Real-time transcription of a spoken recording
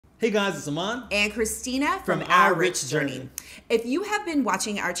Hey guys, it's Aman and Christina from Our Rich Journey. If you have been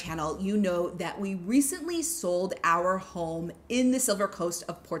watching our channel, you know that we recently sold our home in the Silver Coast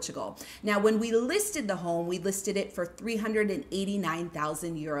of Portugal. Now, when we listed the home, we listed it for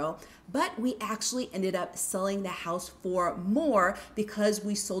 €389,000, but we actually ended up selling the house for more because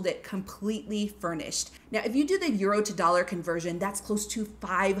we sold it completely furnished. Now, if you do the euro to dollar conversion, that's close to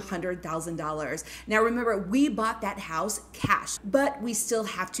 $500,000. Now, remember, we bought that house cash, but we still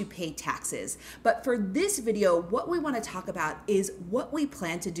have to pay taxes. But for this video, what we want to talk about is what we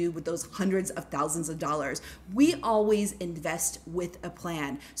plan to do with those hundreds of thousands of dollars. We always invest with a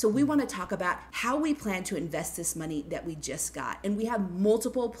plan. So we want to talk about how we plan to invest this money that we just got. And we have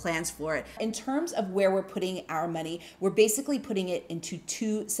multiple plans for it. In terms of where we're putting our money, we're basically putting it into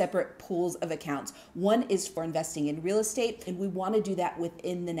two separate pools of accounts. One is for investing in real estate, and we want to do that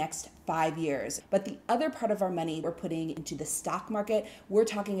within the next 5 years. But the other part of our money we're putting into the stock market. We're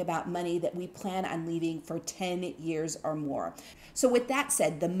talking about money that we plan on leaving for 10 years or more. So with that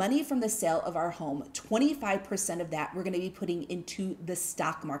said, the money from the sale of our home, 25% of that we're going to be putting into the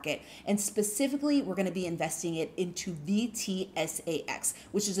stock market. And specifically, we're going to be investing it into VTSAX,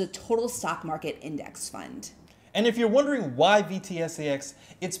 which is a total stock market index fund. And if you're wondering why VTSAX,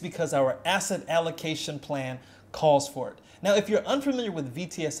 it's because our asset allocation plan calls for it. Now, if you're unfamiliar with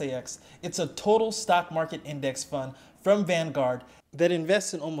VTSAX, it's a total stock market index fund from Vanguard that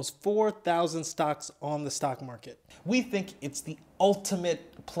invests in almost 4,000 stocks on the stock market. We think it's the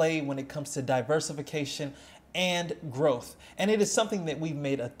ultimate play when it comes to diversification and growth. And it is something that we've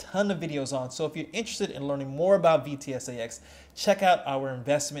made a ton of videos on. So if you're interested in learning more about VTSAX, check out our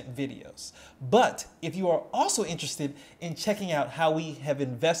investment videos. But if you are also interested in checking out how we have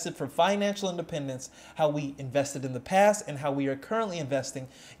invested for financial independence, how we invested in the past, and how we are currently investing,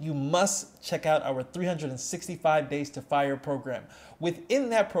 you must check out our 365 Days to FIRE program. Within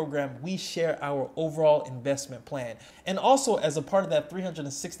that program, we share our overall investment plan. And also, as a part of that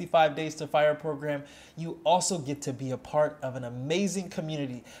 365 Days to FIRE program, you also get to be a part of an amazing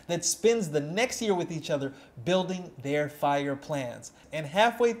community that spends the next year with each other building their FIRE plans. And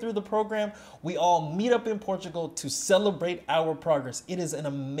halfway through the program, we all meet up in Portugal to celebrate our progress. It is an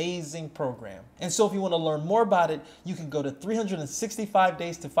amazing program. And so if you want to learn more about it, you can go to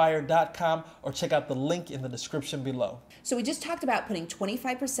 365daystofire.com or check out the link in the description below. So we just talked about putting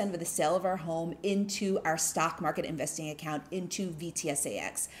 25% of the sale of our home into our stock market investing account into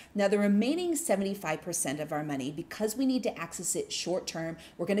VTSAX. Now the remaining 75% of our money, because we need to access it short term,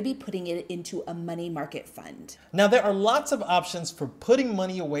 we're going to be putting it into a money market fund. Now there are lots of options for putting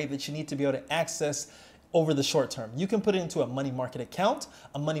money away that you need to be able to access over the short term. You can put it into a money market account,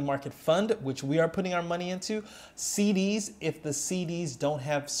 a money market fund, which we are putting our money into, CDs if the CDs don't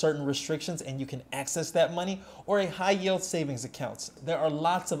have certain restrictions and you can access that money, or a high yield savings account. There are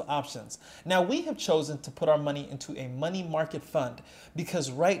lots of options. Now we have chosen to put our money into a money market fund because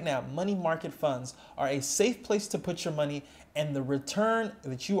right now money market funds are a safe place to put your money, and the return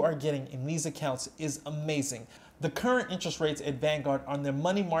that you are getting in these accounts is amazing. The current interest rates at Vanguard on their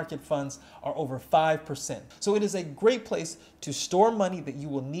money market funds are over 5%. So it is a great place to store money that you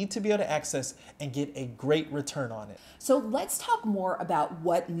will need to be able to access and get a great return on it. So let's talk more about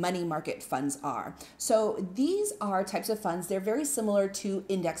what money market funds are. So these are types of funds. They're very similar to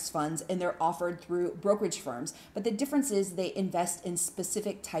index funds and they're offered through brokerage firms. But the difference is they invest in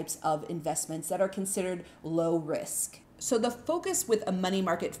specific types of investments that are considered low risk. So the focus with a money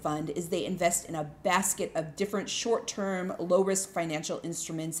market fund is they invest in a basket of different short-term, low-risk financial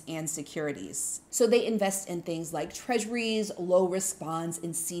instruments and securities. So they invest in things like treasuries, low-risk bonds,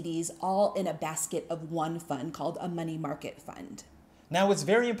 and CDs, all in a basket of one fund called a money market fund. Now, it's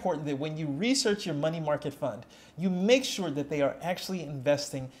very important that when you research your money market fund, you make sure that they are actually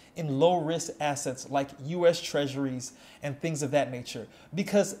investing in low-risk assets like U.S. Treasuries and things of that nature,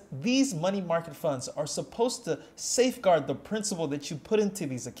 because these money market funds are supposed to safeguard the principal that you put into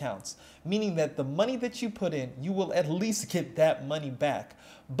these accounts, meaning that the money that you put in, you will at least get that money back.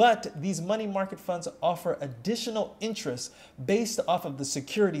 But these money market funds offer additional interest based off of the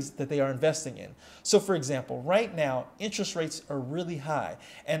securities that they are investing in. So for example, right now, interest rates are really high,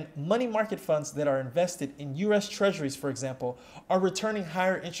 and money market funds that are invested in U.S. Treasuries, for example, are returning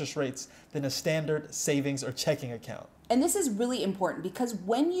higher interest rates than a standard savings or checking account. And this is really important because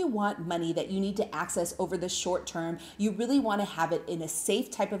when you want money that you need to access over the short term, you really want to have it in a safe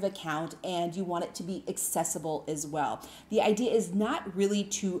type of account and you want it to be accessible as well. The idea is not really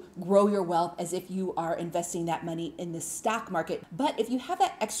to grow your wealth as if you are investing that money in the stock market, but if you have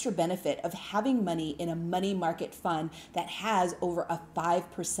that extra benefit of having money in a money market fund that has over a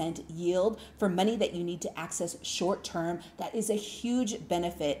 5% yield for money that you need to access short term, that is a huge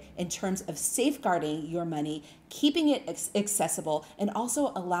benefit in terms of safeguarding your money, keeping it accessible, and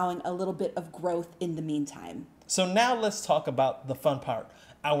also allowing a little bit of growth in the meantime. So now let's talk about the fun part,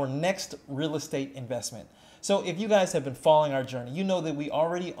 our next real estate investment. So if you guys have been following our journey, you know that we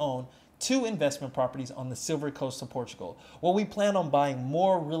already own 2 investment properties on the Silver Coast of Portugal. Well, we plan on buying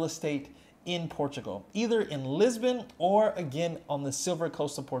more real estate in Portugal, either in Lisbon or again on the Silver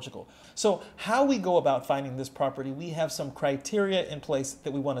Coast of Portugal. So how we go about finding this property, we have some criteria in place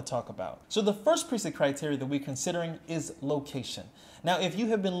that we want to talk about. So the first piece of criteria that we're considering is location. Now, if you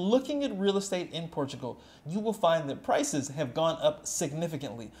have been looking at real estate in Portugal, you will find that prices have gone up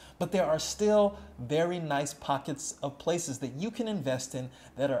significantly, but there are still very nice pockets of places that you can invest in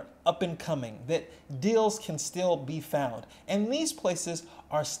that are up and coming, that deals can still be found. And these places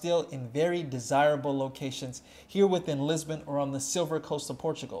are still in very desirable locations here within Lisbon or on the Silver Coast of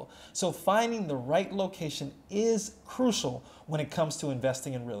Portugal. So finding the right location is crucial when it comes to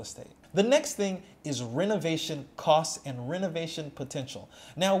investing in real estate. The next thing is renovation costs and renovation potential.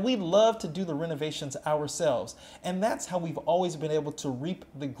 Now, we love to do the renovations ourselves, and that's how we've always been able to reap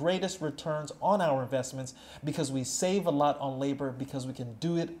the greatest returns on our investments, because we save a lot on labor because we can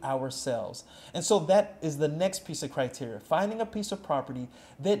do it ourselves. And so that is the next piece of criteria, finding a piece of property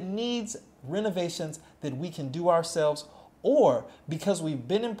that needs renovations that we can do ourselves, or because we've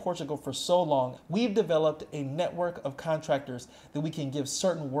been in Portugal for so long, we've developed a network of contractors that we can give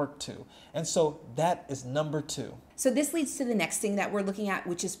certain work to. And so that is number 2. So this leads to the next thing that we're looking at,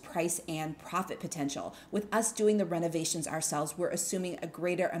 which is price and profit potential. With us doing the renovations ourselves, we're assuming a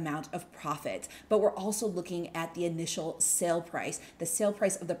greater amount of profit, but we're also looking at the initial sale price, the sale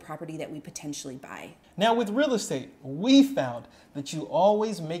price of the property that we potentially buy. Now, with real estate, we found that you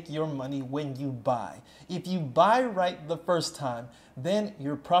always make your money when you buy. If you buy right the first time, then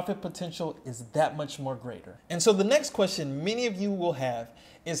your profit potential is that much more greater. And so the next question many of you will have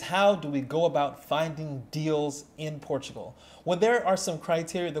is, how do we go about finding deals in Portugal? Well, there are some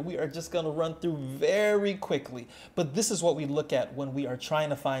criteria that we are just going to run through very quickly, but this is what we look at when we are trying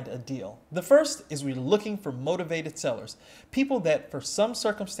to find a deal. The first is we're looking for motivated sellers, people that for some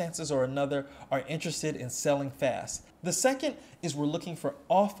circumstances or another are interested in selling fast. The second is we're looking for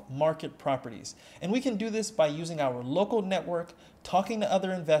off-market properties, and we can do this by using our local network, talking to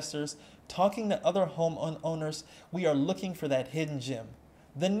other investors, talking to other homeowners. We are looking for that hidden gem.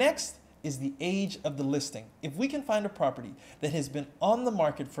 The next is the age of the listing. If we can find a property that has been on the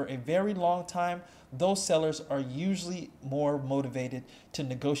market for a very long time, those sellers are usually more motivated to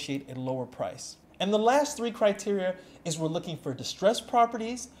negotiate a lower price. And the last 3 criteria is we're looking for distressed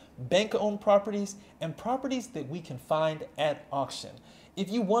properties, bank-owned properties, and properties that we can find at auction. If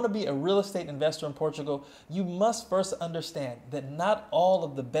you want to be a real estate investor in Portugal, you must first understand that not all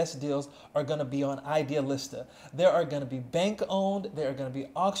of the best deals are going to be on Idealista. There are going to be bank-owned, there are going to be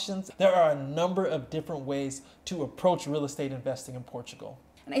auctions. There are a number of different ways to approach real estate investing in Portugal.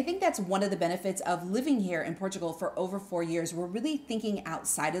 And I think that's one of the benefits of living here in Portugal for over 4 years. We're really thinking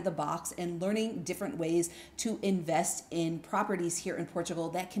outside of the box and learning different ways to invest in properties here in Portugal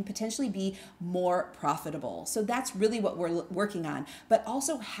that can potentially be more profitable. So that's really what we're working on, but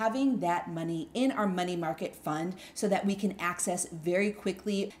also having that money in our money market fund so that we can access very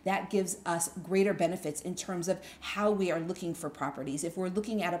quickly. That gives us greater benefits in terms of how we are looking for properties. If we're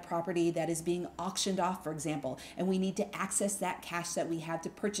looking at a property that is being auctioned off, for example, and we need to access that cash that we have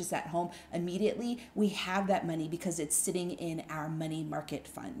to purchase that home immediately, we have that money because it's sitting in our money market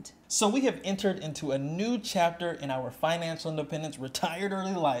fund. So we have entered into a new chapter in our financial independence, retired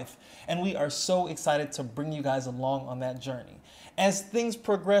early life, and we are so excited to bring you guys along on that journey. As things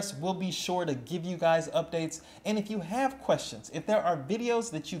progress, we'll be sure to give you guys updates. And if you have questions, if there are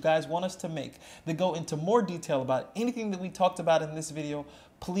videos that you guys want us to make that go into more detail about anything that we talked about in this video,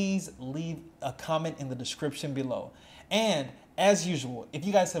 please leave a comment in the description below. And as usual, if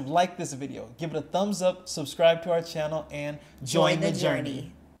you guys have liked this video, give it a thumbs up, subscribe to our channel, and join the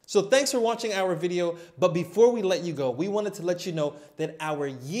journey. So thanks for watching our video, but before we let you go, we wanted to let you know that our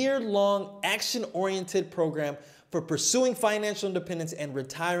year-long action-oriented program for pursuing financial independence and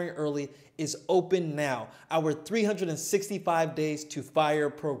retiring early is open now. Our 365 Days to FIRE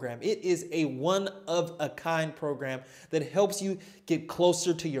program. It is a one-of-a-kind program that helps you get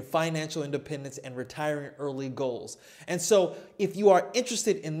closer to your financial independence and retiring early goals. And so if you are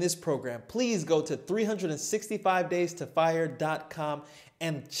interested in this program, please go to 365daystofire.com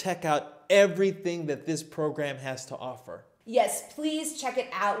and check out everything that this program has to offer. Yes, please check it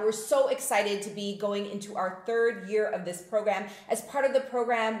out. We're so excited to be going into our third year of this program. As part of the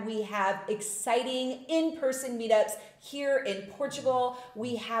program, we have exciting in-person meetups here in Portugal.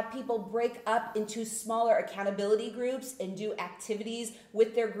 We have people break up into smaller accountability groups and do activities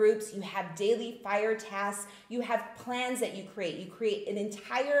with their groups. You have daily FIRE tasks. You have plans that you create. You create an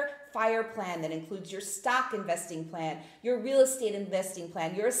entire FIRE plan that includes your stock investing plan, your real estate investing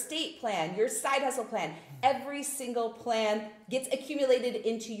plan, your estate plan, your side hustle plan. Every single plan gets accumulated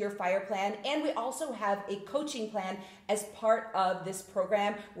into your FIRE plan. And we also have a coaching plan as part of this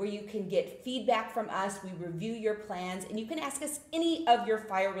program where you can get feedback from us. We review your plans and you can ask us any of your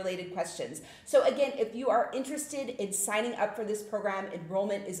FIRE related questions. So again, if you are interested in signing up for this program,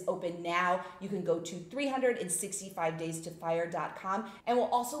 enrollment is open now. You can go to 365daystofire.com and we'll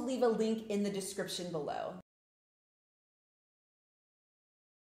also leave a link in the description below.